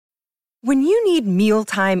When you need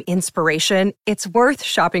mealtime inspiration, it's worth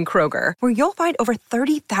shopping Kroger, where you'll find over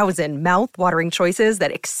 30,000 mouth-watering choices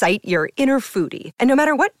that excite your inner foodie. And no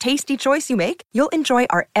matter what tasty choice you make, you'll enjoy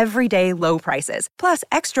our everyday low prices, plus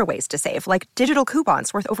extra ways to save, like digital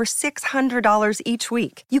coupons worth over $600 each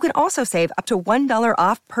week. You can also save up to $1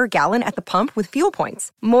 off per gallon at the pump with fuel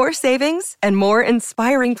points. More savings and more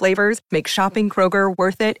inspiring flavors make shopping Kroger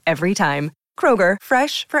worth it every time. Kroger,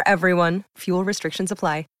 fresh for everyone. Fuel restrictions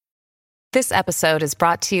apply. This episode is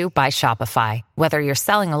brought to you by Shopify. Whether you're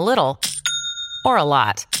selling a little or a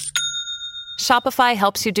lot, Shopify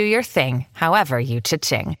helps you do your thing, however you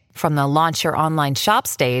cha-ching. From the launch your online shop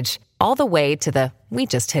stage, all the way to the we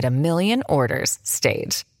just hit 1 million orders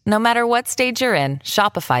stage. No matter what stage you're in,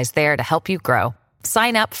 Shopify's there to help you grow.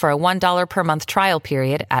 Sign up for a $1 per month trial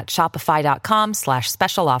period at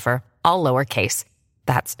shopify.com/special offer, all lowercase.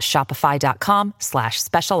 That's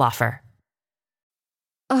shopify.com/special offer.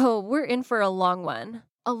 Oh, we're in for a long one.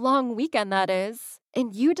 A long weekend, that is.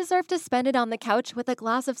 And you deserve to spend it on the couch with a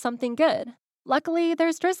glass of something good. Luckily,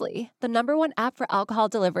 there's Drizzly, the #1 app for alcohol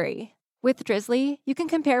delivery. With Drizzly, you can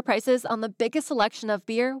compare prices on the biggest selection of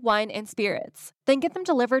beer, wine, and spirits, then get them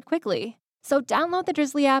delivered quickly. So download the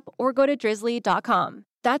Drizzly app or go to drizzly.com.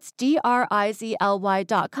 That's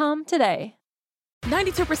DRIZLY.com today.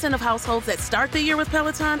 92% of households that start the year with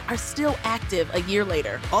Peloton are still active a year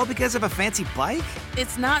later. All because of a fancy bike?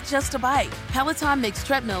 It's not just a bike. Peloton makes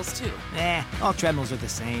treadmills too. All treadmills are the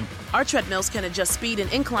same. Our treadmills can adjust speed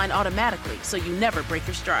and incline automatically, so you never break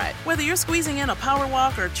your stride. Whether you're squeezing in a power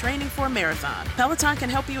walk or training for a marathon, Peloton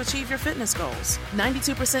can help you achieve your fitness goals.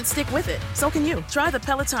 92% stick with it. So can you. Try the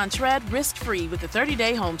Peloton Tread risk-free with a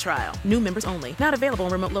 30-day home trial. New members only. Not available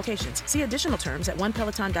in remote locations. See additional terms at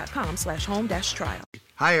onepeloton.com/home-trial.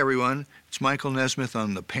 Hi, everyone. It's Michael Nesmith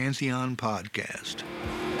on the Pantheon Podcast.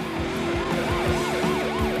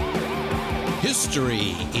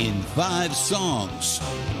 History in 5 Songs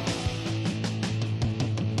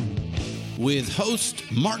with host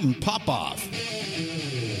Martin Popoff.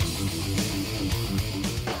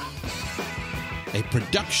 A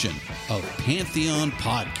production of Pantheon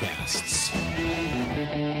Podcasts.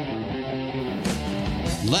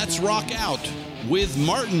 Let's rock out with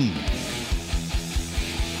Martin.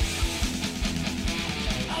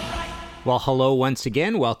 Well, hello once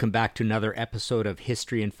again. Welcome back to another episode of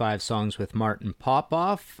History in 5 Songs with Martin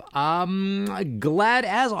Popoff. Glad,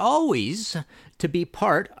 as always, to be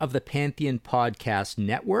part of the Pantheon Podcast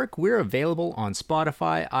Network. We're available on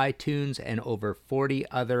Spotify, iTunes, and over 40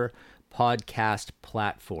 other podcast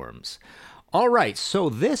platforms. All right, so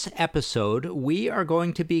this episode we are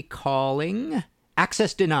going to be calling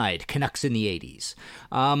Access Denied, Canucks in the 80s.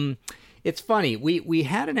 It's funny, we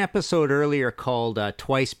had an episode earlier called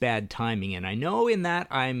Twice Bad Timing, and I know in that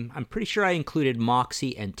I'm pretty sure I included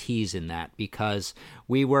Moxie and Tease in that because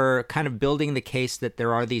we were kind of building the case that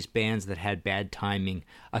there are these bands that had bad timing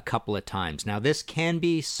a couple of times. Now, this can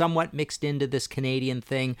be somewhat mixed into this Canadian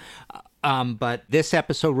thing, but this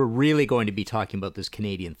episode we're really going to be talking about this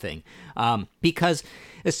Canadian thing because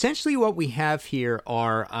essentially what we have here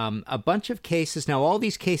are a bunch of cases. Now, all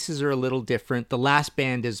these cases are a little different. The last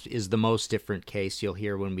band is the most different case. You'll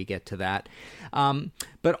hear when we get to that.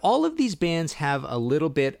 But all of these bands have a little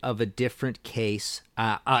bit of a different case,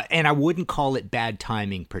 and I wouldn't call it bad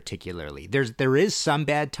timing particularly. There is some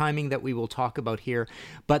bad timing that we will talk about here,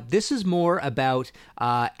 but this is more about,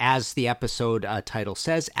 as the episode title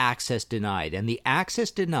says, access denied. And the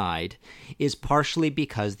access denied is partially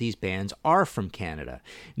because these bands are from Canada.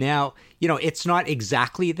 Now, you know, it's not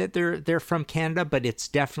exactly that they're from Canada, but it's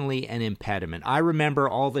definitely an impediment. I remember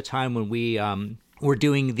all the time when we're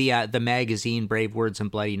doing the magazine Brave Words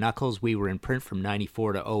and Bloody Knuckles. We were in print from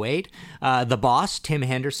 94 to 08. The boss, Tim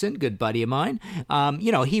Henderson, good buddy of mine,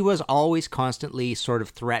 he was always constantly sort of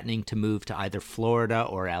threatening to move to either Florida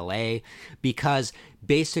or LA because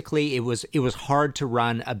basically it was hard to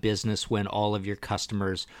run a business when all of your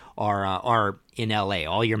customers are in LA.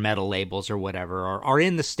 All your metal labels or whatever are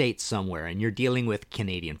in the States somewhere, and you're dealing with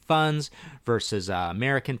Canadian funds versus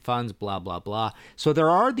American funds, blah, blah, blah. So there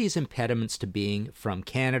are these impediments to being from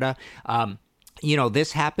Canada.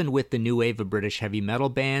 This happened with the new wave of British heavy metal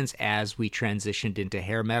bands as we transitioned into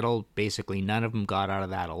hair metal. Basically, none of them got out of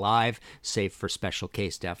that alive, save for Special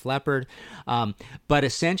Case Def Leppard. But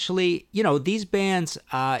essentially, these bands,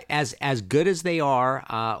 as good as they are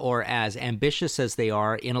or as ambitious as they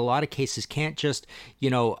are, in a lot of cases can't just,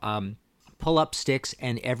 pull up sticks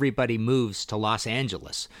and everybody moves to Los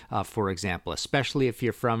Angeles, for example, especially if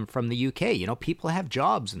you're from the UK. You know, people have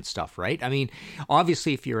jobs and stuff, right? I mean,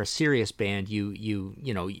 obviously, if you're a serious band,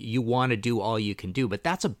 you want to do all you can do, but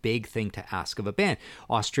that's a big thing to ask of a band.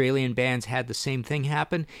 Australian bands had the same thing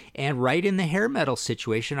happen, and right in the hair metal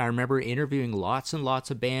situation, I remember interviewing lots and lots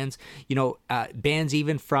of bands. You know, bands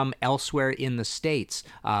even from elsewhere in the States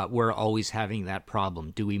were always having that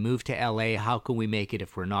problem. Do we move to LA? How can we make it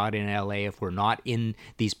if we're not in LA, if we're not in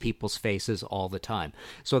these people's faces all the time?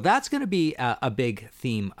 So that's going to be a big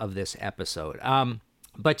theme of this episode.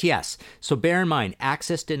 But yes, so bear in mind,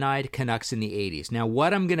 access denied Canucks in the 80s. Now,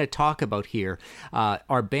 what I'm going to talk about here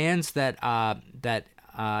are bands that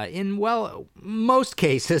in, well, most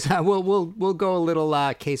cases, we'll go a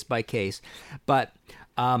little case by case, but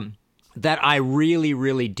that I really,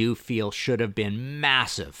 really do feel should have been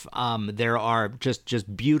massive. There are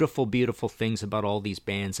just beautiful, beautiful things about all these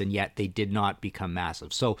bands, and yet they did not become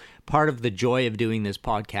massive. So part of the joy of doing this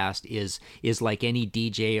podcast is like any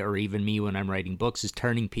DJ or even me when I'm writing books, is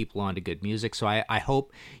turning people on to good music. So I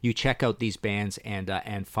hope you check out these bands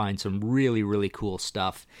and find some really, really cool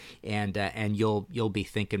stuff, and you'll be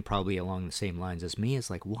thinking probably along the same lines as me. It's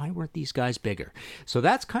like, why weren't these guys bigger? So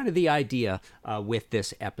that's kind of the idea with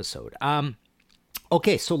this episode.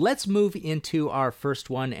 Okay, so let's move into our first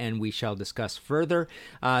one, and we shall discuss further.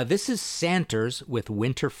 This is Santers with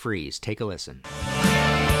Winter Freeze. Take a listen.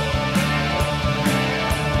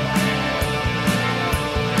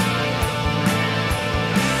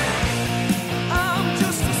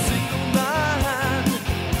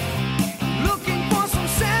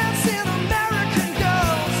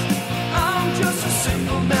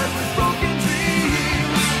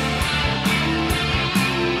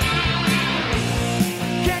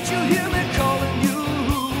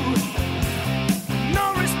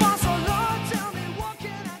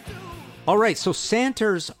 All right, so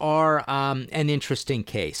Santers are an interesting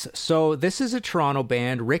case. So this is a Toronto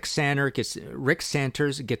band. Rick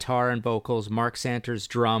Santers, guitar and vocals, Mark Santers,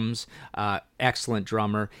 drums, excellent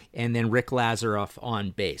drummer, and then Rick Lazaroff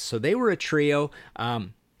on bass. So they were a trio.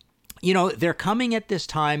 You know, they're coming at this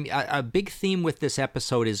time. A big theme with this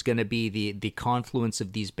episode is going to be the confluence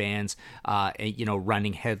of these bands,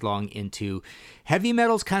 running headlong into heavy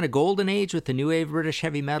metal's kind of golden age with the new wave British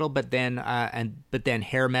heavy metal, but then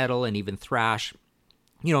hair metal and even thrash.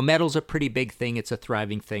 You know, metal's a pretty big thing. It's a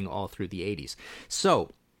thriving thing all through the 80s. So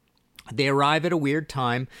they arrive at a weird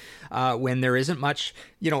time when there isn't much,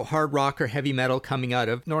 hard rock or heavy metal coming out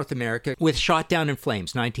of North America with Shot Down in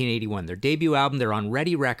Flames, 1981. Their debut album, they're on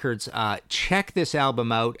Ready Records. Check this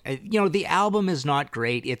album out. The album is not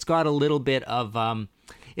great. It's got a little bit of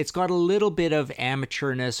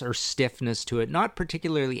amateurness or stiffness to it. Not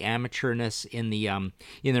particularly amateurness in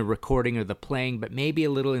the recording or the playing, but maybe a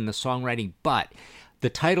little in the songwriting. But the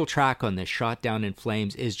title track on this, Shot Down in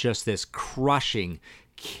Flames, is just this crushing,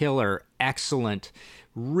 killer, excellent,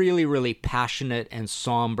 really, really passionate and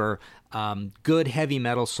somber, good heavy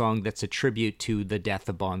metal song that's a tribute to the death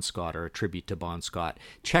of Bon Scott, or a tribute to Bon Scott.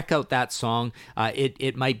 Check out that song.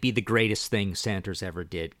 It might be the greatest thing Santers ever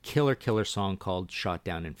did. Killer, killer song called Shot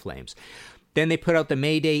Down in Flames. Then they put out the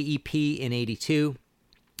Mayday EP in 82.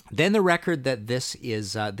 Then the record that this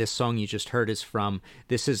song you just heard is from,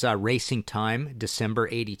 this is Racing Time, December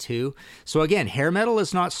 82. So again, hair metal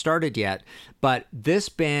is not started yet, but this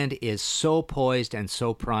band is so poised and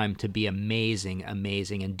so primed to be amazing,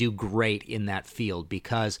 and do great in that field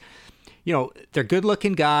because, they're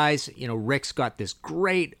good-looking guys. Rick's got this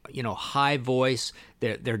great, high voice.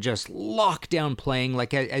 They're just locked down playing,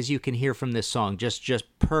 like as you can hear from this song,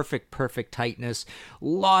 just perfect tightness, a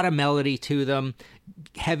lot of melody to them,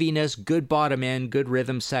 heaviness, good bottom end, good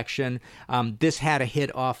rhythm section. This had a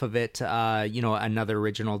hit off of it, another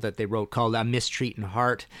original that they wrote called Mistreating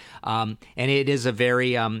Heart. And it is a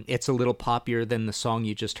very, it's a little poppier than the song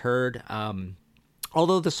you just heard.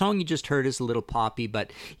 Although the song you just heard is a little poppy,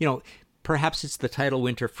 but, perhaps it's the title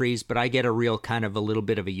Winter Freeze, but I get a real kind of a little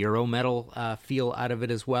bit of a Euro metal feel out of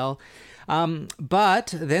it as well.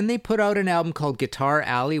 But then they put out an album called Guitar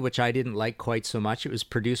Alley, which I didn't like quite so much. It was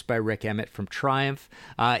produced by Rick Emmett from Triumph.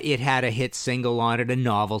 It had a hit single on it, a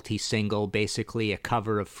novelty single, basically a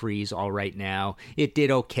cover of Freeze, All Right Now. It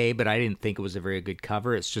did okay, but I didn't think it was a very good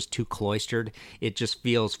cover. It's just too cloistered. It just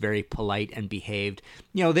feels very polite and behaved.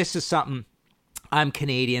 This is something... I'm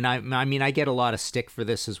Canadian. I mean, I get a lot of stick for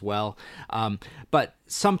this as well. But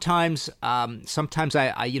sometimes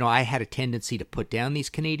I had a tendency to put down these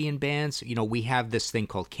Canadian bands. We have this thing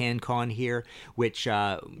called CanCon here, which,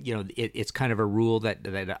 it's kind of a rule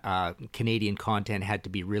that Canadian content had to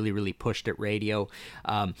be really, really pushed at radio.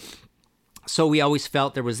 So we always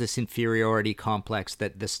felt there was this inferiority complex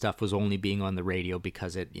that this stuff was only being on the radio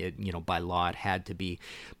because it by law it had to be.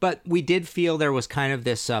 But we did feel there was kind of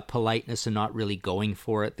this politeness and not really going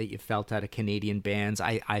for it that you felt out of Canadian bands.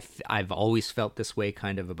 I've always felt this way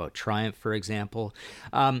kind of about Triumph, for example.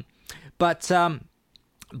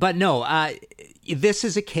 But no, this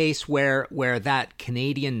is a case where that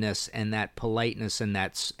Canadianness and that politeness and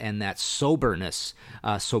that soberness,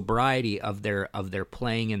 sobriety of their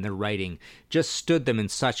playing and their writing just stood them in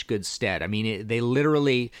such good stead. I mean, they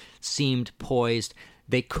literally seemed poised.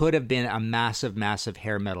 They could have been a massive, massive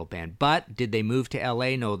hair metal band. But did they move to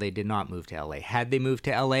LA? No, they did not move to LA. Had they moved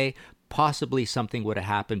to LA, possibly something would have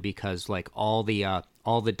happened because like all the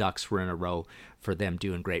ducks were in a row for them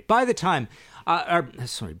doing great. By the time,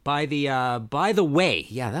 by the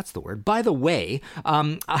way,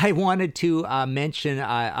 I wanted to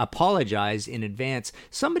apologize in advance.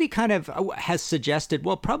 Somebody kind of has suggested,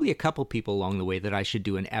 well, probably a couple people along the way, that I should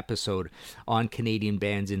do an episode on Canadian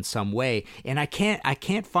bands in some way, and I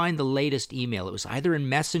can't find the latest email. It was either in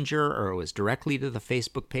Messenger or it was directly to the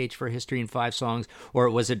Facebook page for History in 5 Songs, or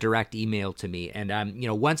it was a direct email to me. And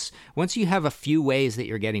once you have a few ways that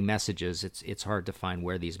you're getting messages, it's hard to find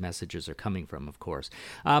where these messages are coming from, of course.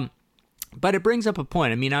 But it brings up a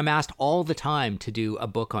point. I mean, I'm asked all the time to do a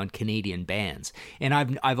book on Canadian bands, and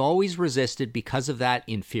I've always resisted because of that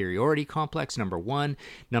inferiority complex, number one.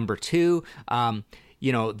 Number two,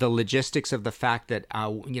 the logistics of the fact that,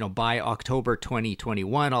 by October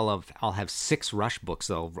 2021, I'll have 6 Rush books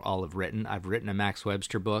I'll have written. I've written a Max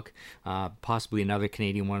Webster book, possibly another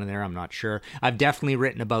Canadian one in there, I'm not sure. I've definitely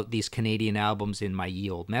written about these Canadian albums in my Ye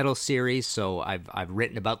Olde Metal series, so I've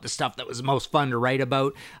written about the stuff that was most fun to write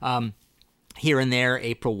about. Here and there,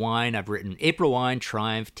 April Wine. I've written April Wine,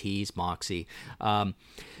 Triumph, Tease, Moxie. Even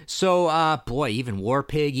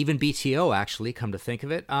Warpig, even BTO, actually, come to think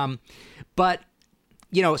of it. But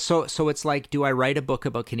so it's like, do I write a book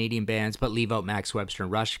about Canadian bands but leave out Max Webster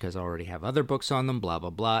and Rush because I already have other books on them, blah, blah,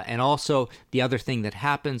 blah. And also, the other thing that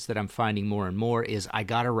happens that I'm finding more and more is I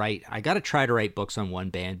gotta try to write books on one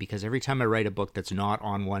band, because every time I write a book that's not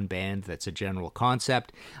on one band, that's a general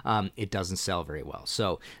concept, it doesn't sell very well.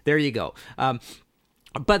 So there you go.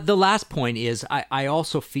 But the last point is I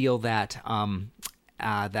also feel that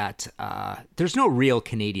there's no real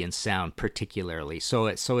Canadian sound particularly. So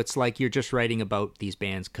it's like you're just writing about these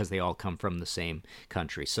bands because they all come from the same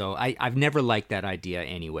country. So I've never liked that idea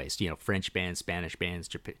anyways. French bands, Spanish bands,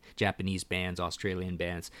 Japanese bands, Australian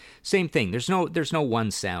bands, same thing. There's no one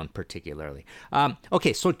sound particularly.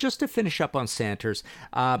 Okay, so just to finish up on Santers,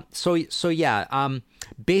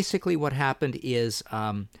 basically what happened is,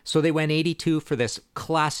 so they went 82 for this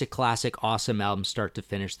classic, awesome album, start to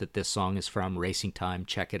finish, that this song is from, Racing Time.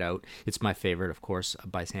 Check it out. It's my favorite, of course,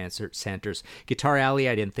 by Santers. Guitar Alley,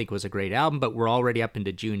 I didn't think was a great album, but we're already up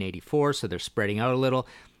into June 84, so they're spreading out a little.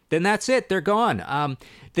 Then that's it. They're gone.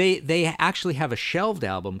 They actually have a shelved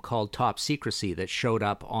album called Top Secrecy that showed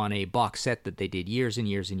up on a box set that they did years and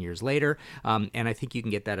years and years later, and I think you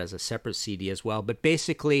can get that as a separate CD as well. But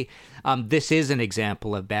basically, this is an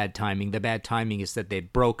example of bad timing. The bad timing is that they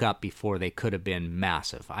broke up before they could have been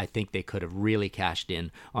massive. I think they could have really cashed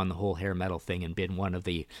in on the whole hair metal thing and been one of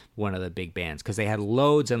the big bands, because they had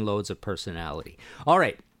loads and loads of personality. All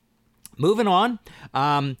right. Moving on,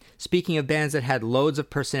 speaking of bands that had loads of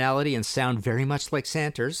personality and sound very much like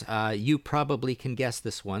Santers, you probably can guess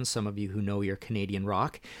this one, some of you who know your Canadian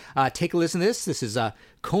rock. Take a listen to this. This is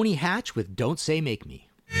Coney Hatch with Don't Say Make Me.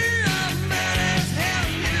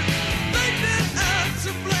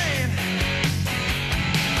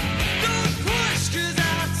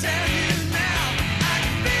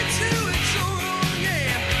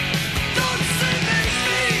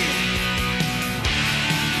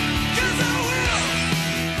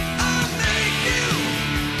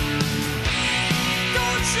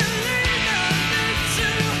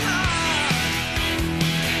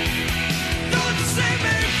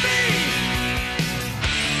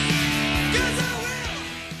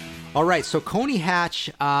 All right, so Coney Hatch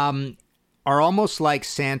are almost like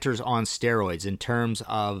Santers on steroids in terms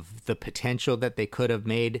of the potential that they could have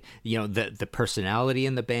made, the personality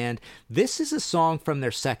in the band. This is a song from their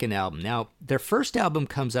second album. Now, their first album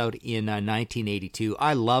comes out in 1982.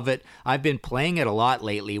 I love it. I've been playing it a lot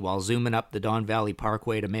lately while zooming up the Don Valley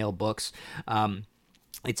Parkway to mail books.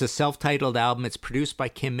 It's a self-titled album. It's produced by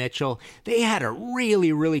Kim Mitchell. They had a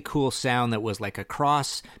really, really cool sound that was like a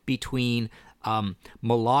cross between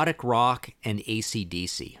melodic rock and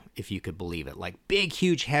AC/DC, if you could believe it. Like big,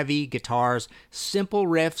 huge, heavy guitars, simple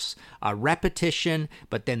riffs, repetition,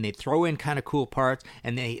 but then they throw in kind of cool parts.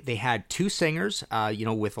 And they had two singers,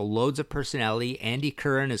 with loads of personality. Andy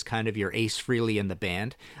Curran is kind of your Ace Frehley in the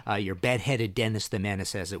band, your bedheaded Dennis the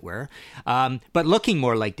Menace, as it were. But looking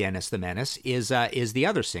more like Dennis the Menace is the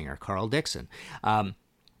other singer, Carl Dixon.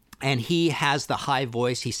 And he has the high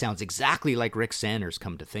voice. He sounds exactly like Rick Sanders,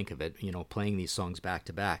 come to think of it, playing these songs back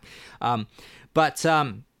to back.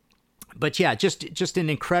 But yeah, just an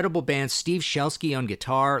incredible band. Steve Shelsky on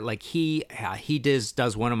guitar, like he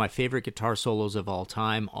does one of my favorite guitar solos of all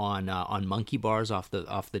time on Monkey Bars off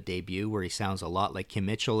the debut, where he sounds a lot like Kim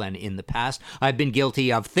Mitchell. And in the past, I've been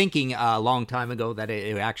guilty of thinking a long time ago that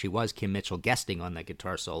it actually was Kim Mitchell guesting on that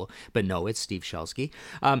guitar solo, but no, it's Steve Shelsky.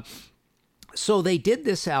 So they did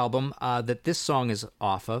this album that this song is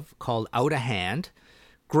off of, called Out of Hand.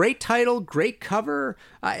 Great title, great cover.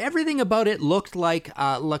 Everything about it looks like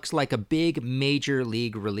a big major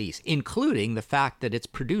league release, including the fact that it's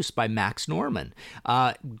produced by Max Norman.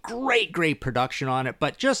 Great production on it,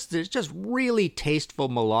 but there's just really tasteful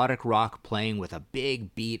melodic rock playing with a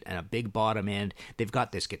big beat and a big bottom end. They've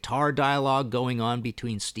got this guitar dialogue going on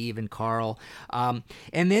between Steve and Carl. And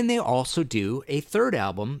then they also do a third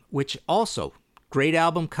album, which also great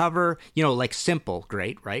album cover, like simple,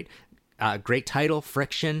 great, right? Great title,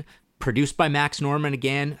 Friction, produced by Max Norman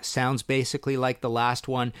again, sounds basically like the last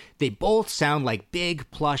one. They both sound like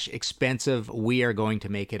big, plush, expensive, we are going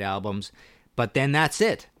to make it albums. But then that's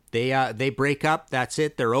it. They break up, that's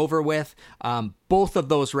it, they're over with. Both of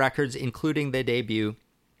those records, including the debut,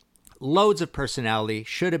 loads of personality,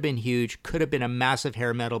 should have been huge, could have been a massive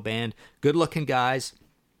hair metal band, good-looking guys.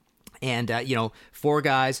 And, 4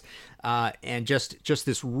 guys, and just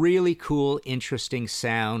this really cool, interesting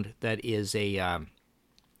sound that is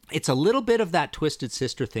it's a little bit of that Twisted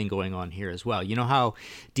Sister thing going on here as well. You know how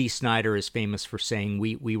Dee Snider is famous for saying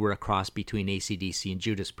we were a cross between AC/DC and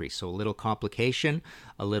Judas Priest. So a little complication,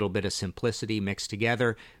 a little bit of simplicity mixed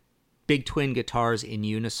together. Big twin guitars in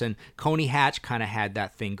unison. Coney Hatch kind of had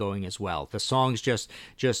that thing going as well. The songs just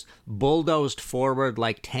bulldozed forward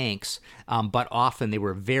like tanks, but often they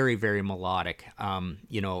were very, very melodic,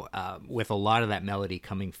 with a lot of that melody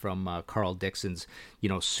coming from Carl Dixon's,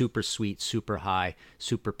 super sweet, super high,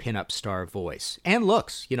 super pinup star voice. And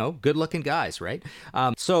looks, good-looking guys, right?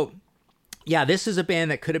 Yeah, this is a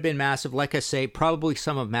band that could have been massive. Like I say, probably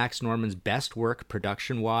some of Max Norman's best work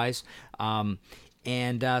production-wise.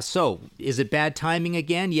 So, is it bad timing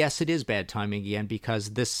again? Yes, it is bad timing again,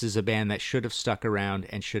 because this is a band that should have stuck around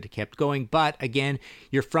and should have kept going. But again,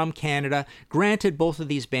 you're from Canada. Granted, both of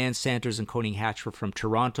these bands, Santers and Coney Hatch, were from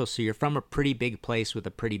Toronto, so you're from a pretty big place with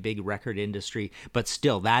a pretty big record industry. But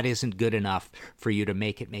still, that isn't good enough for you to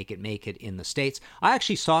make it in the States. I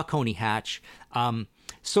actually saw Coney Hatch.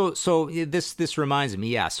 So this reminds me,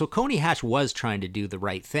 yeah. So Coney Hatch was trying to do the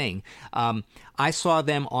right thing. I saw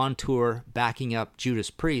them on tour backing up Judas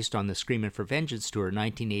Priest on the Screamin' for Vengeance tour in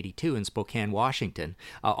 1982 in Spokane, Washington,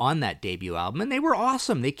 on that debut album. And they were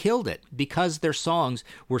awesome. They killed it because their songs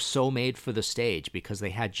were so made for the stage, because they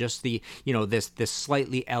had just the, this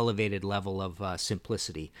slightly elevated level of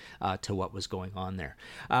simplicity to what was going on there.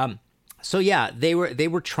 So yeah, they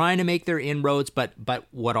were trying to make their inroads, but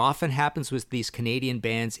what often happens with these Canadian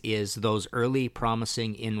bands is those early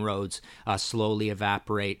promising inroads slowly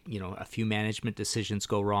evaporate. A few management decisions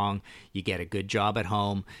go wrong. You get a good job at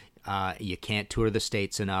home. You can't tour the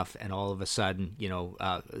States enough, and all of a sudden,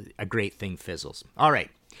 a great thing fizzles. All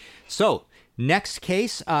right, so next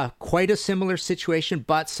case, quite a similar situation,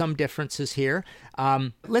 but some differences here.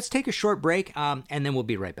 Let's take a short break, and then we'll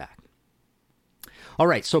be right back. All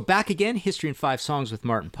right, so back again, History in 5 Songs with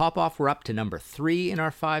Martin Popoff. We're up to number 3 in our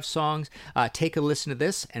 5 songs. Take a listen to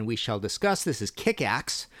this, and we shall discuss. This is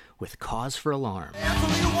Kick-Axe with Cause for Alarm.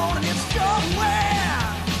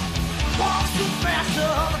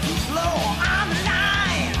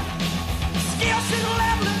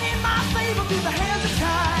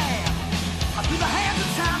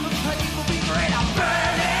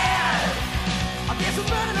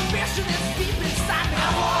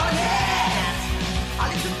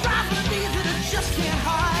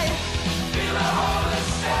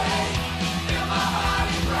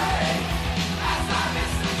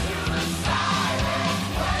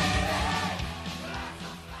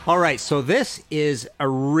 All right, so this is a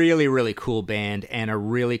really, really cool band and a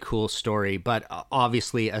really cool story, but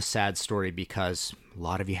obviously a sad story because a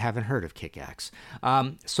lot of you haven't heard of Kick-Axe.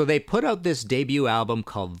 So they put out this debut album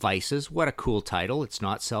called Vices. What a cool title. It's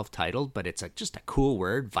not self-titled, but it's just a cool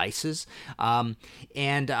word, Vices.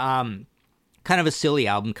 kind of a silly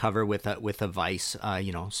album cover with a Vice,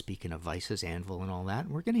 speaking of Vice's, Anvil and all that.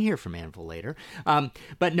 We're going to hear from Anvil later.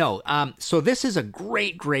 But no, so this is a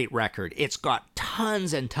great, great record. It's got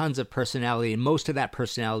tons and tons of personality, and most of that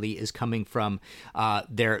personality is coming from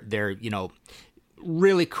their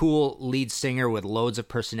really cool lead singer with loads of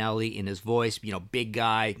personality in his voice, big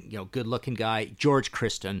guy, good looking guy, George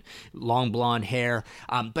Christen, long blonde hair.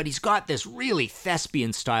 But he's got this really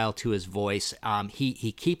thespian style to his voice.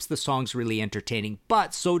 He keeps the songs really entertaining,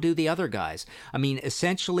 but so do the other guys. I mean,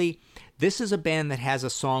 essentially, this is a band that has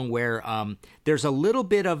a song where there's a little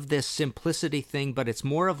bit of this simplicity thing, but it's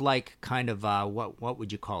more of like kind of, what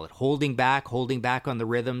would you call it? Holding back on the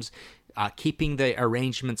rhythms, keeping the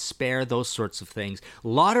arrangements spare, those sorts of things. A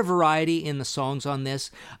lot of variety in the songs on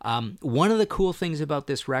this. One of the cool things about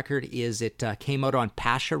this record is it came out on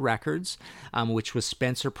Pasha Records, which was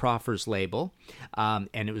Spencer Proffer's label, and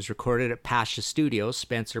it was recorded at Pasha Studios,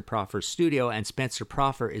 Spencer Proffer's studio, and Spencer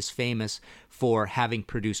Proffer is famous for having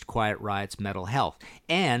produced Quiet Riot's Metal Health,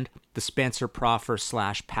 and the Spencer Proffer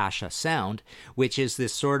 / Pasha sound, which is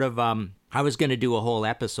this sort of... I was going to do a whole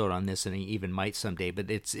episode on this, and I even might someday, but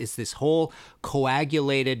it's this whole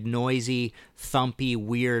coagulated, noisy, thumpy,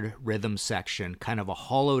 weird rhythm section, kind of a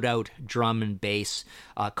hollowed-out drum and bass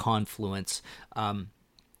confluence. And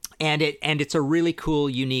it's a really cool,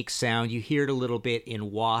 unique sound. You hear it a little bit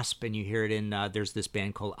in Wasp, and you hear it in, there's this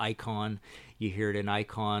band called Icon. You hear it in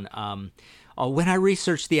Icon. When I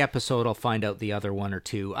research the episode, I'll find out the other one or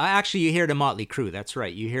two. Actually, you hear it in Motley Crue. That's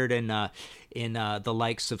right. You hear it in the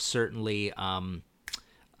likes of certainly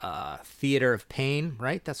Theater of Pain,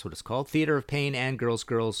 right? That's what it's called. Theater of Pain and Girls,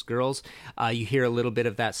 Girls, Girls. You hear a little bit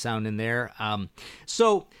of that sound in there.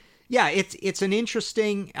 Yeah, it's an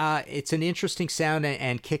interesting sound,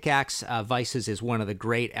 and Kick-Axe Vices is one of the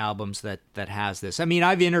great albums that has this. I mean,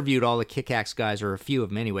 I've interviewed all the Kick-Axe guys, or a few of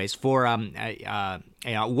them anyways, for one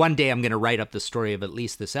day I'm going to write up the story of at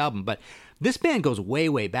least this album, but this band goes way,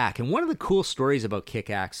 way back. And one of the cool stories about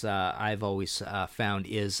Kick-Axe I've always found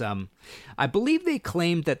is I believe they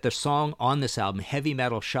claimed that the song on this album, Heavy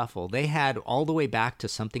Metal Shuffle, they had all the way back to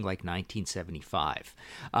something like 1975.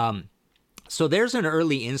 So there's an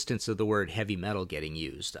early instance of the word heavy metal getting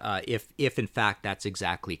used, if in fact that's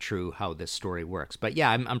exactly true how this story works. But yeah,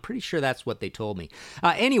 I'm pretty sure that's what they told me.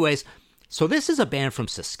 Anyways, so this is a band from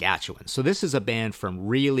Saskatchewan. So this is a band from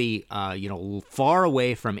really, far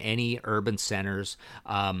away from any urban centers,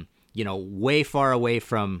 way far away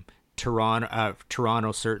from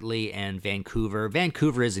Toronto certainly, and Vancouver.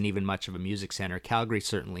 Vancouver isn't even much of a music center. Calgary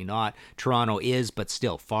certainly not. Toronto is, but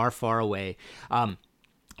still far, far away.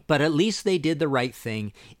 But at least they did the right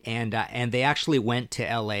thing, and they actually went to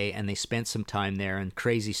L.A. and they spent some time there, and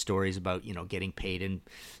crazy stories about getting paid, and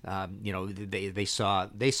they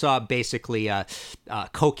saw basically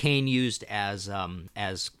cocaine used as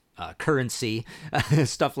currency,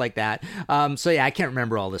 stuff like that. So yeah, I can't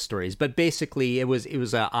remember all the stories, but basically it was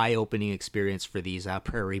an eye-opening experience for these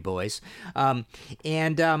Prairie Boys, but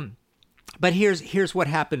here's what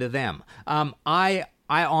happened to them.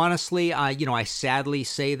 I honestly, I sadly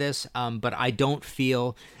say this, but I don't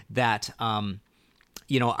feel that,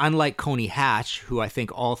 unlike Coney Hatch, who I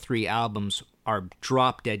think all three albums are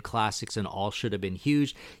drop-dead classics and all should have been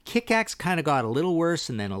huge, Kick-Axe kind of got a little worse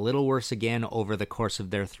and then a little worse again over the course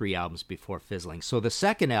of their three albums before fizzling. So the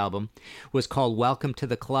second album was called Welcome to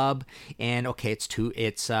the Club, and May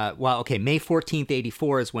 14th,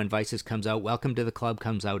 84 is when Vices comes out. Welcome to the Club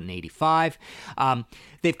comes out in 85.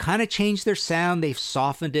 They've kind of changed their sound. They've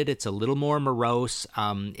softened it. It's a little more morose.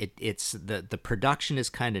 It's the production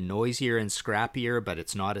is kind of noisier and scrappier, but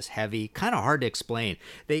it's not as heavy. Kind of hard to explain.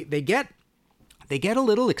 They get a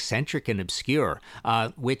little eccentric and obscure,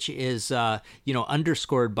 which is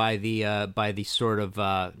underscored by the sort of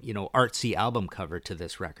artsy album cover to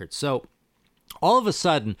this record. So all of a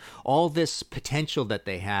sudden, all this potential that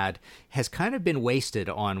they had has kind of been wasted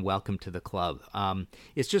on Welcome to the Club.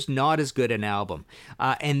 It's just not as good an album.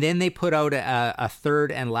 And then they put out a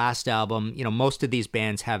third and last album. Most of these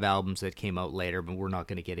bands have albums that came out later, but we're not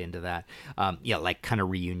going to get into that. Like kind of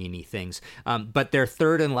reunion-y things. But their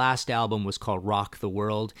third and last album was called Rock the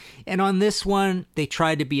World. And on this one, they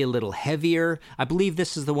tried to be a little heavier. I believe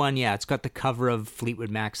this is the one, it's got the cover of Fleetwood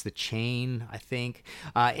Mac's The Chain, I think.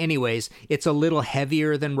 Anyways, it's a little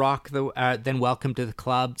heavier than than Welcome to the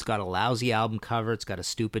Club. It's got a lousy album cover. It's got a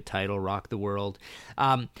stupid title, Rock the World.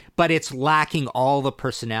 But it's lacking all the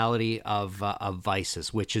personality of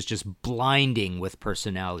Vices, which is just blinding with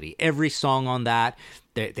personality. Every song on that,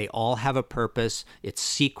 they all have a purpose. It's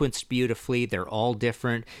sequenced beautifully. They're all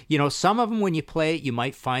different. Some of them, when you play it, you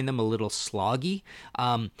might find them a little sloggy.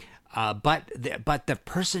 But the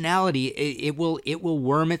personality, it will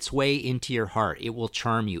worm its way into your heart. It will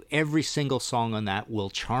charm you. Every single song on that will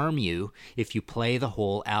charm you if you play the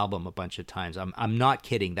whole album a bunch of times. I'm not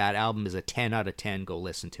kidding. That album is a 10 out of 10. Go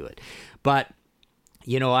listen to it. But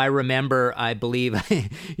I believe, I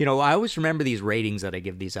always remember these ratings that I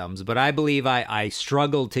give these albums, but I believe I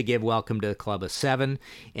struggled to give Welcome to the Club a 7,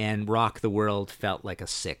 and Rock the World felt like a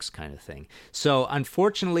 6 kind of thing. So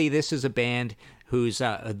unfortunately, this is a band whose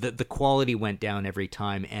the quality went down every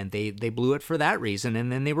time, and they blew it for that reason,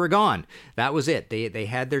 and then they were gone. That was it. They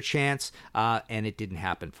had their chance, and it didn't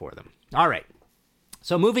happen for them. All right.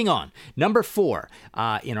 So moving on, number 4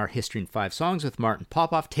 in our History in 5 Songs with Martin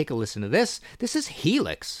Popoff. Take a listen to this. This is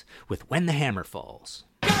Helix with When the Hammer Falls.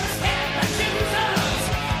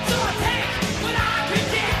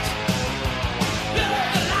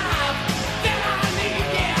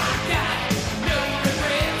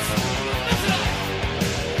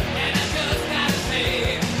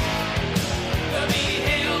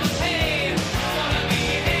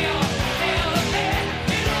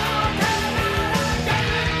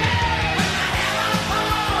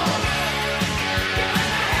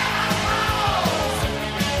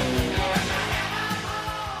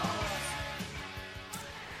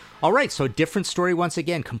 All right, so different story once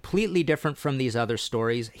again, completely different from these other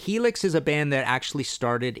stories. Helix is a band that actually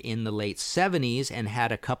started in the late 70s and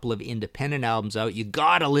had a couple of independent albums out. You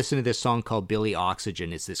gotta listen to this song called Billy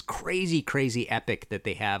Oxygen. It's this crazy, crazy epic that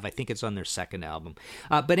they have. I think it's on their second album.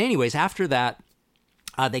 But anyways, after that,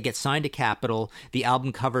 they get signed to Capitol. The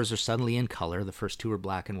album covers are suddenly in color. The first two are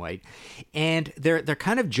black and white. And they're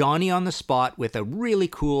kind of Johnny on the spot with a really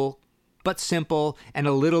cool but simple and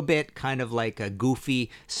a little bit kind of like a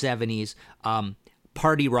goofy 70s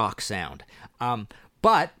party rock sound.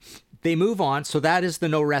 But they move on, so that is the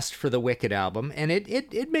No Rest for the Wicked album, and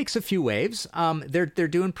it makes a few waves. They're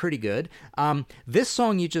doing pretty good. This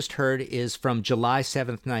song you just heard is from July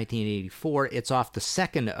 7th, 1984. It's off the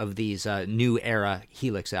second of these new era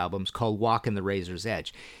Helix albums called Walk in the Razor's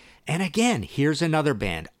Edge. And again, here's another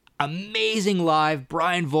band. Amazing live,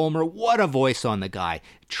 Brian Vollmer, what a voice on the guy.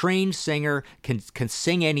 Trained singer, can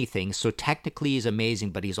sing anything, so technically he's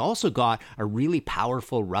amazing, but he's also got a really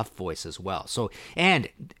powerful, rough voice as well. So, and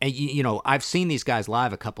I've seen these guys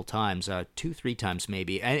live a couple times, 2-3 times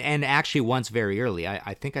maybe, and actually once very early.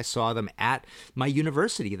 I think I saw them at my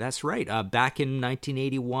university, that's right, back in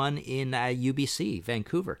 1981 in UBC,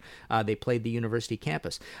 Vancouver. They played the university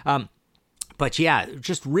campus. But yeah,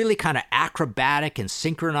 just really kind of acrobatic and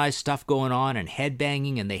synchronized stuff going on and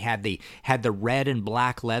headbanging, and they had the red and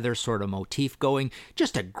black leather sort of motif going.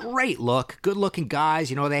 Just a great look, good looking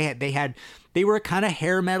guys. They were kind of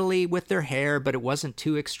hair metal-y with their hair, but it wasn't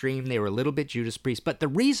too extreme. They were a little bit Judas Priest. But the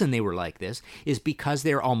reason they were like this is because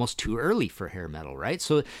they're almost too early for hair metal, right?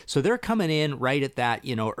 So they're coming in right at that,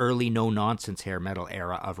 early no-nonsense hair metal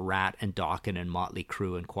era of Rat and Dokken and Motley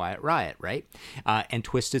Crue and Quiet Riot, right? And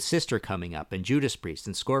Twisted Sister coming up, and Judas Priest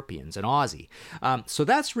and Scorpions and Ozzy. So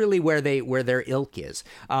that's really where their ilk is.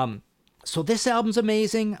 So this album's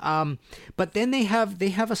amazing, but then they have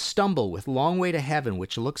a stumble with Long Way to Heaven,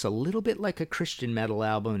 which looks a little bit like a Christian metal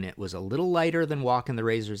album, and it was a little lighter than Walk in the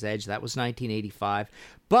Razor's Edge. That was 1985.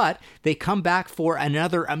 But they come back for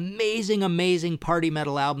another amazing, amazing party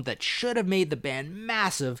metal album that should have made the band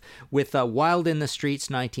massive with Wild in the Streets,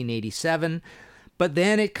 1987. But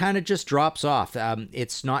then it kind of just drops off.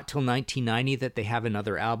 It's not till 1990 that they have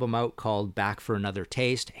another album out called Back for Another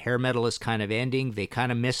Taste. Hair metal is kind of ending. They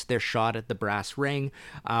kind of missed their shot at the brass ring.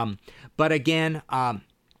 But again,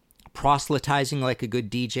 proselytizing like a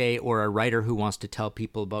good DJ or a writer who wants to tell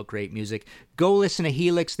people about great music, go listen to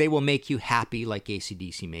Helix. They will make you happy like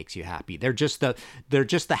AC/DC makes you happy. They're just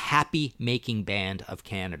the happy making band of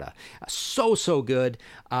Canada. So good.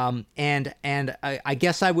 And I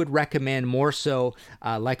guess I would recommend more so,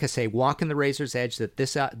 like I say, Walk in the Razor's Edge, that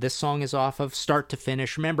this song is off of start to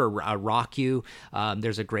finish. Remember Rock You?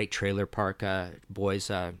 There's a great Trailer Park Boys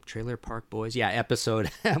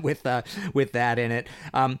episode with that in it.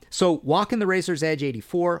 So Walk in the Razor's Edge,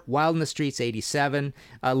 84, Wild in the Streets, 87,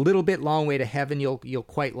 a little bit Long Way to Heaven, you'll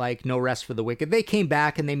quite like. No Rest for the Wicked. They came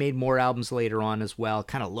back and they made more albums later on as well,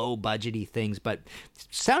 kind of low budgety things, but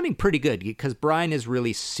sounding pretty good because Brian is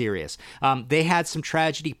really serious. They had some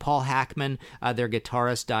tragedy. Paul Hackman, their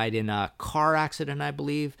guitarist, died in a car accident, I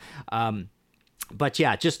believe. But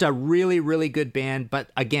yeah, just a really, really good band.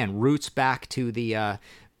 But again, roots back to the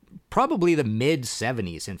probably the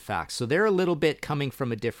mid-70s, in fact. So they're a little bit coming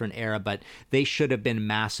from a different era, but they should have been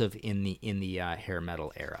massive in the hair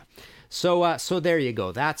metal era. So there you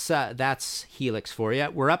go. That's Helix for you.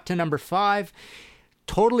 We're up to number 5.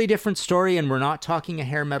 Totally different story, and we're not talking a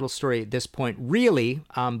hair metal story at this point, really,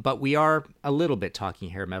 but we are a little bit talking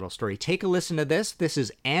hair metal story. Take a listen to this. This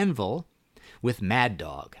is Anvil with Mad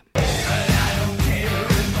Dog. I don't care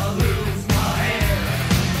if I lose my hair.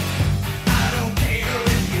 I don't care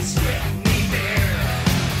if you strip me bare.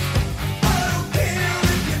 I don't care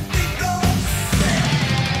if you think I'm sick.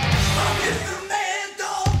 I'm just a mad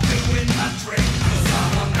dog doing my trick. 'Cause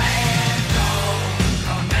I'm a mad dog.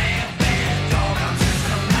 A mad dog. I'm just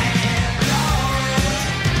a mad dog.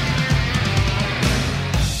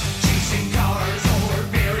 Chasing cars or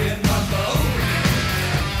burying my boat.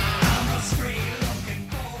 I'm a straight looking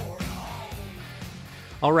for home.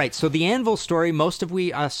 All right, so the Anvil story, most of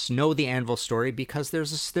us know the Anvil story because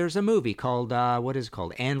there's a movie called, what is it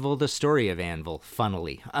called? Anvil, the Story of Anvil,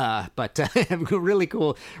 funnily. But really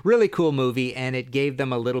cool movie, and it gave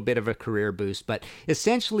them a little bit of a career boost. But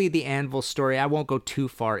essentially the Anvil story, I won't go too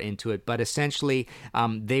far into it, but essentially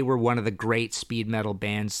they were one of the great speed metal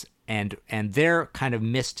bands, and their kind of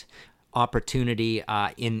missed opportunity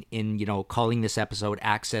in calling this episode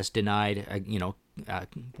Access Denied,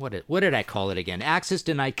 what did I call it again? Access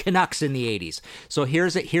Denied Canucks in the 80s. So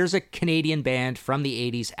here's a Canadian band from the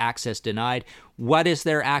 80s, Access Denied. What is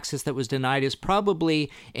their access that was denied is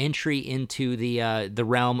probably entry into the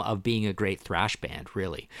realm of being a great thrash band,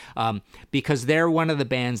 really, because they're one of the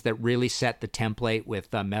bands that really set the template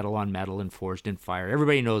with Metal on Metal and Forged in Fire.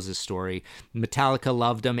 Everybody knows this story. Metallica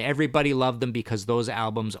loved them. Everybody loved them because those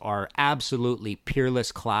albums are absolutely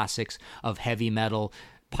peerless classics of heavy metal,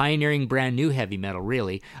 pioneering brand new heavy metal,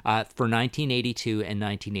 really, for 1982 and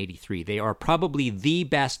 1983. They are probably the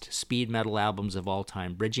best speed metal albums of all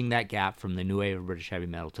time, bridging that gap from the new wave of British heavy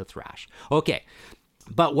metal to thrash. Okay,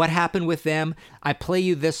 but what happened with them? I play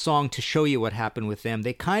you this song to show you what happened with them.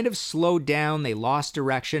 They kind of slowed down. They lost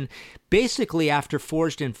direction. Basically, after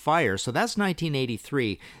Forged in Fire, so that's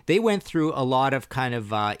 1983, they went through a lot of kind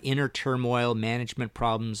of inner turmoil, management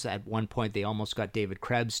problems. At one point, they almost got David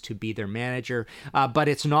Krebs to be their manager, but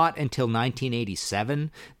it's not until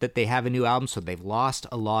 1987 that they have a new album, so they've lost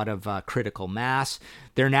a lot of critical mass.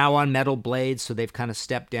 They're now on Metal Blade, so they've kind of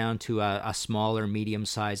stepped down to a smaller,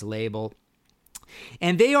 medium-sized label.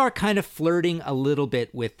 And they are kind of flirting a little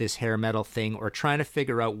bit with this hair metal thing, or trying to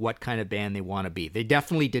figure out what kind of band they want to be. They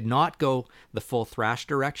definitely did not go the full thrash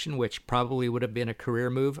direction, which probably would have been a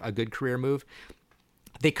good career move.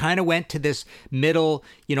 They kind of went to this middle,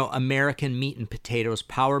 American meat and potatoes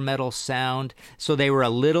power metal sound. So they were a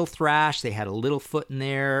little thrash. They had a little foot in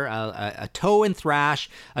there, a toe in thrash,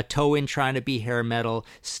 a toe in trying to be hair metal,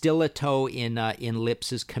 still a toe in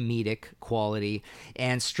Lips's comedic quality.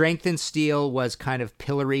 And Strength and Steel was kind of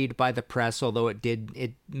pilloried by the press, although it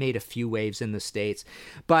made a few waves in the States.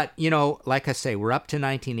 But, like I say, we're up to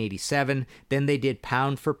 1987. Then they did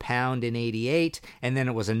Pound for Pound in 88. And then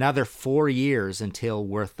it was another 4 years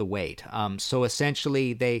until Worth the Wait. So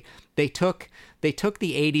essentially they took the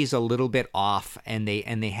 80s a little bit off, and they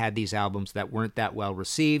had these albums that weren't that well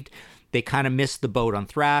received. They kind of missed the boat on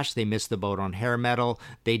thrash. They missed the boat on hair metal.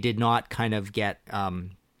 They did not kind of get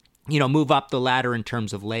move up the ladder in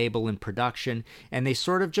terms of label and production, and they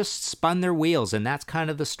sort of just spun their wheels, and that's kind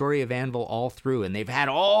of the story of Anvil all through. And they've had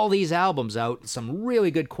all these albums out, some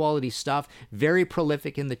really good quality stuff, very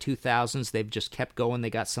prolific in the 2000s. They've just kept going. They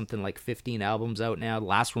got something like 15 albums out now. The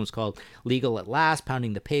last one's called Legal at Last,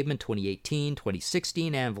 Pounding the Pavement, 2018,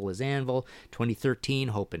 2016, Anvil is Anvil, 2013,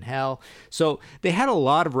 Hope in Hell. So they had a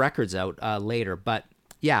lot of records out later, but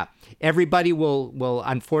yeah, everybody will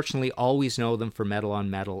unfortunately always know them for Metal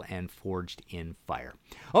on Metal and Forged in Fire.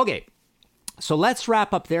 Okay, so let's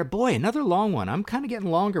wrap up there. Boy, another long one. I'm kind of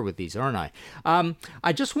getting longer with these, aren't I?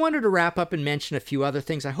 I just wanted to wrap up and mention a few other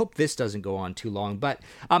things. I hope this doesn't go on too long, but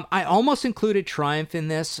I almost included Triumph in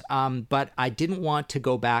this, but I didn't want to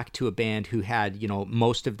go back to a band who had,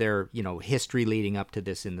 most of their, history leading up to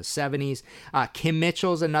this in the 70s. Kim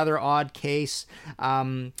Mitchell's another odd case.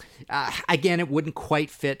 Again, it wouldn't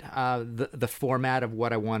quite fit the format of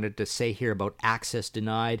what I wanted to say here about Access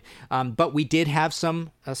Denied, but we did have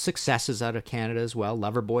some successes out of Canada as well.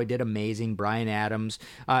 Loverboy did amazing. Bryan Adams.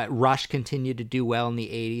 Rush continued to do well in the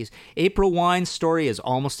 80s. April Wine's story is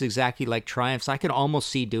almost exactly like Triumph's. I could almost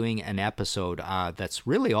see doing an episode that's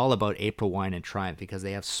really all about April Wine and Triumph because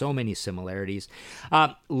they have so many similarities.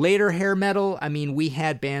 Later hair metal, we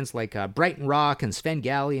had bands like Brighton Rock and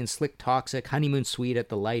Svengali and Slick Toxic, Honeymoon Suite at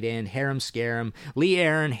the Light End, Harem Scarum, Lee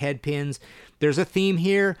Aaron, Headpins. There's a theme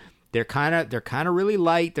here. They're kind of really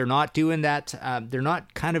light. They're not doing that. They're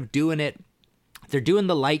not kind of doing it. They're doing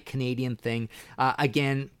the light Canadian thing.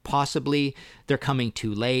 Again, Possibly they're coming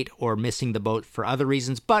too late or missing the boat for other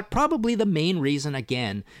reasons, but probably the main reason,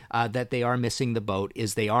 again, that they are missing the boat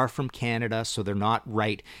is they are from Canada, so they're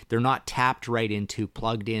not tapped right into,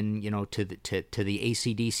 plugged in, to the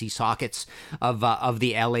AC/DC sockets of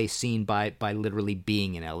the LA scene by literally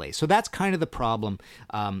being in LA. So that's kind of the problem,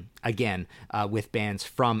 again, with bands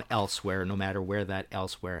from elsewhere, no matter where that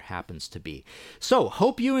elsewhere happens to be. So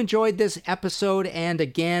hope you enjoyed this episode, and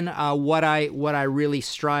again, what I really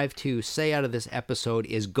strive to say out of this episode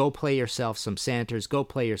is go play yourself some Santers, go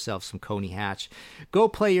play yourself some Coney Hatch, go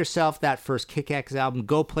play yourself that first Kick-Axe album,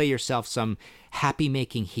 go play yourself some Happy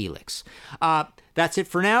Making Helix. That's it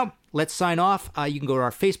for now. Let's sign off. You can go to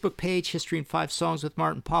our Facebook page, History in 5 Songs with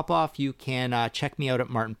Martin Popoff. You can check me out at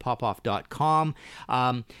martinpopoff.com.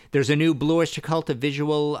 There's a new Blue Oyster Cult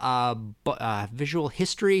visual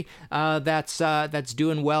history that's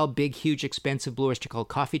doing well. Big, huge, expensive Blue Oyster Cult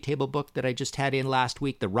coffee table book that I just had in last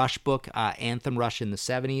week. The Rush book, Anthem Rush in the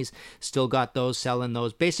 70s. Still got those, selling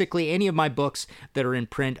those. Basically, any of my books that are in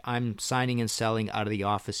print, I'm signing and selling out of the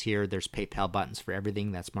office here. There's PayPal buttons for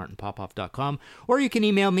everything. That's martinpopoff.com. Or you can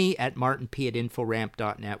email me at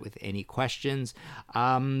martinp@inforamp.net with any questions.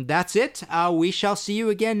 That's it. We shall see you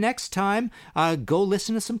again next time. Go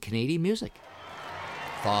listen to some Canadian music.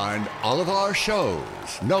 Find all of our shows,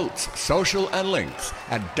 notes, social, and links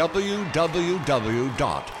at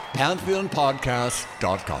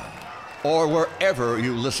www.pantheonpodcast.com or wherever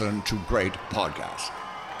you listen to great podcasts.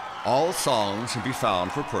 All songs can be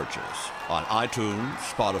found for purchase on iTunes,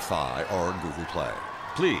 Spotify, or Google Play.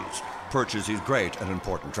 Please purchase these great and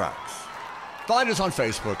important tracks. Find us on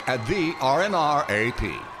Facebook at the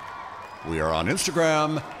RNRAP. We are on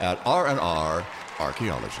Instagram at RNR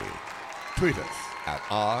Archaeology. Tweet us at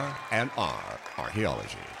RNR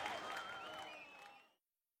Archaeology.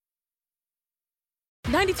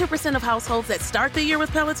 92% of households that start the year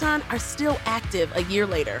with Peloton are still active a year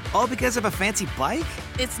later. All because of a fancy bike?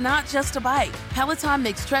 It's not just a bike. Peloton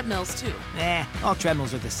makes treadmills too. All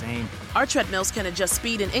treadmills are the same. Our treadmills can adjust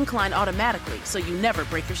speed and incline automatically, so you never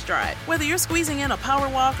break your stride. Whether you're squeezing in a power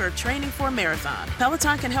walk or training for a marathon,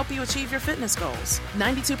 Peloton can help you achieve your fitness goals.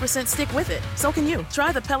 92% stick with it. So can you.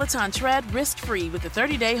 Try the Peloton Tread risk-free with the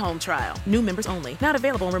 30-day home trial. New members only. Not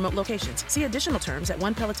available in remote locations. See additional terms at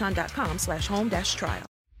onepeloton.com/home-trial.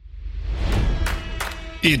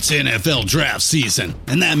 It's NFL draft season,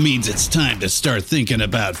 and that means it's time to start thinking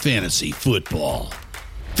about fantasy football.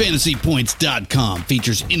 FantasyPoints.com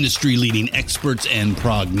features industry-leading experts and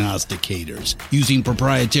prognosticators using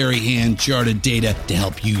proprietary hand-charted data to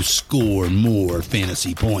help you score more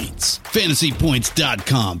fantasy points.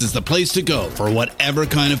 FantasyPoints.com is the place to go for whatever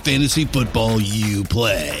kind of fantasy football you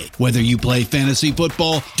play. Whether you play fantasy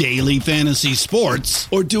football, daily fantasy sports,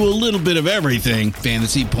 or do a little bit of everything,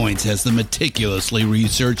 Fantasy Points has the meticulously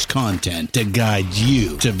researched content to guide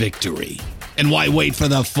you to victory. And why wait for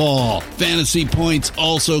the fall? Fantasy Points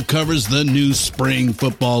also covers the new spring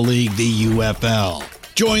football league, the UFL.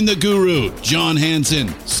 Join the guru, John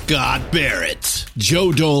Hansen, Scott Barrett,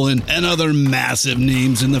 Joe Dolan, and other massive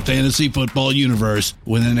names in the fantasy football universe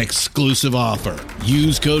with an exclusive offer.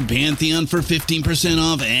 Use code Pantheon for 15%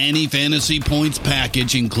 off any Fantasy Points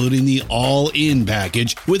package, including the all-in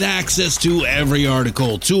package, with access to every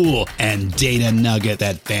article, tool, and data nugget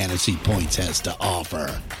that Fantasy Points has to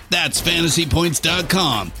offer. That's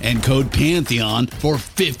FantasyPoints.com and code Pantheon for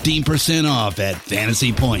 15% off at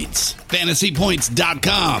Fantasy Points.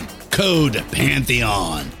 FantasyPoints.com, code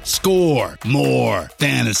Pantheon. Score more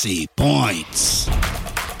fantasy points.